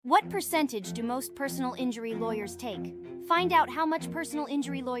What percentage do most personal injury lawyers take? Find out how much personal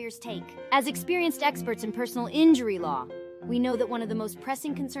injury lawyers take. As experienced experts in personal injury law, we know that one of the most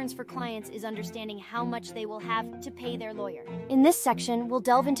pressing concerns for clients is understanding how much they will have to pay their lawyer. In this section, we'll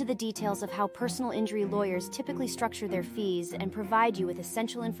delve into the details of how personal injury lawyers typically structure their fees and provide you with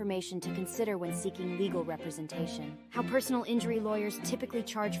essential information to consider when seeking legal representation. How personal injury lawyers typically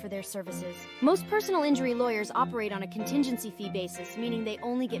charge for their services. Most personal injury lawyers operate on a contingency fee basis, meaning they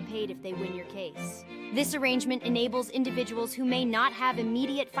only get paid if they win your case. This arrangement enables individuals who may not have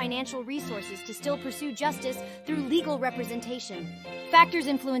immediate financial resources to still pursue justice through legal representation. Factors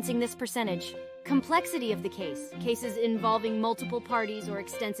influencing this percentage. Complexity of the case. Cases involving multiple parties or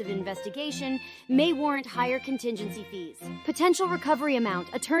extensive investigation may warrant higher contingency fees. Potential recovery amount.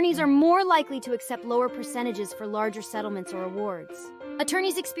 Attorneys are more likely to accept lower percentages for larger settlements or awards.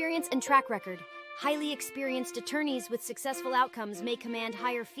 Attorneys' experience and track record. Highly experienced attorneys with successful outcomes may command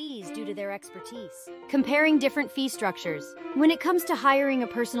higher fees due to their expertise. Comparing different fee structures. When it comes to hiring a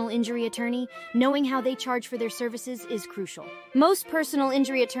personal injury attorney, knowing how they charge for their services is crucial. Most personal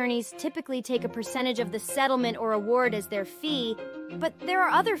injury attorneys typically take a percentage of the settlement or award as their fee, but there are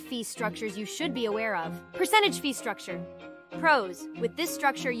other fee structures you should be aware of. Percentage fee structure. Pros. With this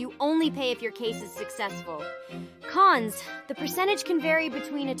structure, you only pay if your case is successful. Cons. The percentage can vary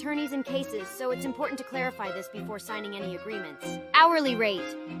between attorneys and cases, so it's important to clarify this before signing any agreements. Hourly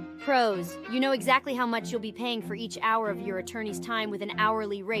rate. Pros. You know exactly how much you'll be paying for each hour of your attorney's time with an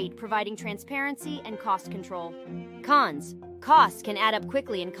hourly rate, providing transparency and cost control. Cons. Costs can add up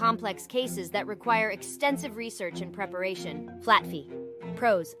quickly in complex cases that require extensive research and preparation. Flat fee.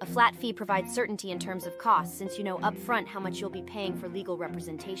 Pros. A flat fee provides certainty in terms of costs since you know upfront how much you'll be paying for legal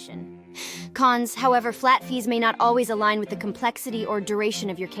representation. Cons. However, flat fees may not always align with the complexity or duration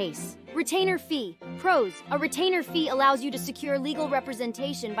of your case. Retainer fee. Pros. A retainer fee allows you to secure legal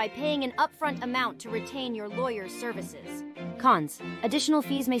representation by paying an upfront amount to retain your lawyer's services. Cons. Additional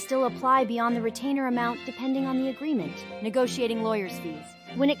fees may still apply beyond the retainer amount depending on the agreement. Negotiating lawyer's fees.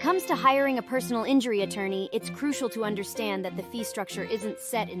 When it comes to hiring a personal injury attorney, it's crucial to understand that the fee structure isn't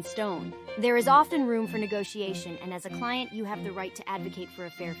set in stone. There is often room for negotiation, and as a client, you have the right to advocate for a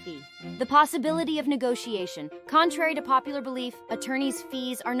fair fee. The possibility of negotiation. Contrary to popular belief, attorneys'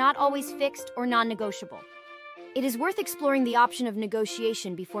 fees are not always fixed or non-negotiable. It is worth exploring the option of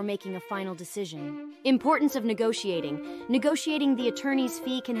negotiation before making a final decision. Importance of negotiating. Negotiating the attorney's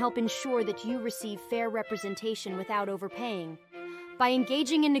fee can help ensure that you receive fair representation without overpaying. By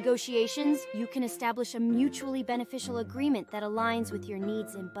engaging in negotiations, you can establish a mutually beneficial agreement that aligns with your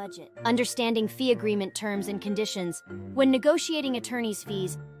needs and budget. Understanding fee agreement terms and conditions. When negotiating attorney's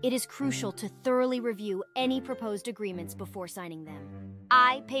fees, it is crucial to thoroughly review any proposed agreements before signing them.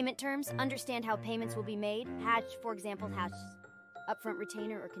 Payment terms. Understand how payments will be made. For example, upfront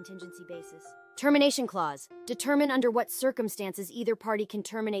retainer or contingency basis. Termination clause. Determine under what circumstances either party can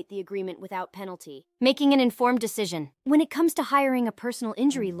terminate the agreement without penalty. Making an informed decision. When it comes to hiring a personal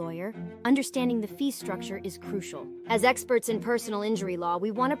injury lawyer, understanding the fee structure is crucial. As experts in personal injury law,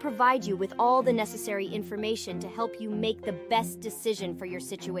 we want to provide you with all the necessary information to help you make the best decision for your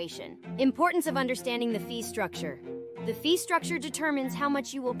situation. Importance of understanding the fee structure. The fee structure determines how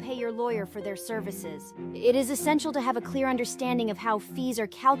much you will pay your lawyer for their services. It is essential to have a clear understanding of how fees are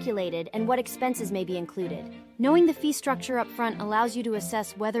calculated and what expenses may be included. Knowing the fee structure up front allows you to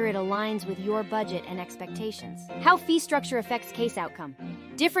assess whether it aligns with your budget and expectations. How fee structure affects case outcome.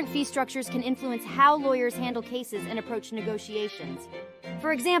 Different fee structures can influence how lawyers handle cases and approach negotiations.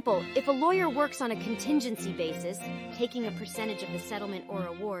 For example, if a lawyer works on a contingency basis, taking a percentage of the settlement or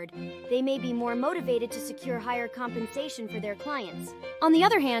award, they may be more motivated to secure higher compensation for their clients. On the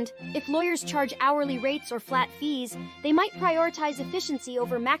other hand, if lawyers charge hourly rates or flat fees, they might prioritize efficiency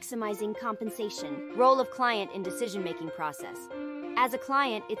over maximizing compensation. Role of client in decision-making process. As a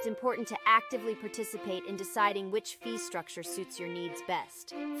client, it's important to actively participate in deciding which fee structure suits your needs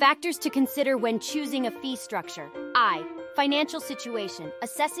best. Factors to consider when choosing a fee structure. Financial situation.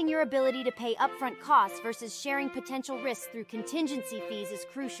 Assessing your ability to pay upfront costs versus sharing potential risks through contingency fees is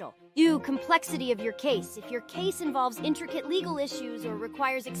crucial. Complexity of your case. If your case involves intricate legal issues or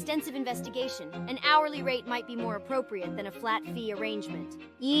requires extensive investigation, an hourly rate might be more appropriate than a flat fee arrangement.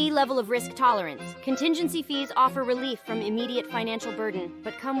 Level of risk tolerance. Contingency fees offer relief from immediate financial burden,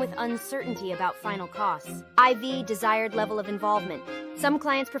 but come with uncertainty about final costs. Desired level of involvement. Some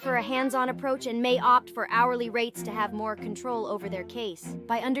clients prefer a hands-on approach and may opt for hourly rates to have more control over their case.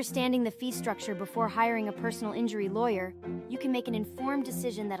 By understanding the fee structure before hiring a personal injury lawyer, you can make an informed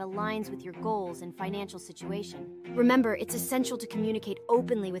decision that aligns aligns with your goals and financial situation. Remember, it's essential to communicate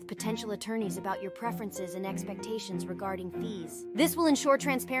openly with potential attorneys about your preferences and expectations regarding fees. This will ensure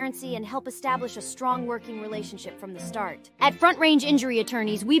transparency and help establish a strong working relationship from the start. At Front Range Injury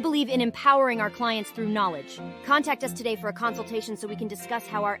Attorneys, we believe in empowering our clients through knowledge. Contact us today for a consultation so we can discuss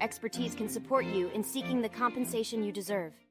how our expertise can support you in seeking the compensation you deserve.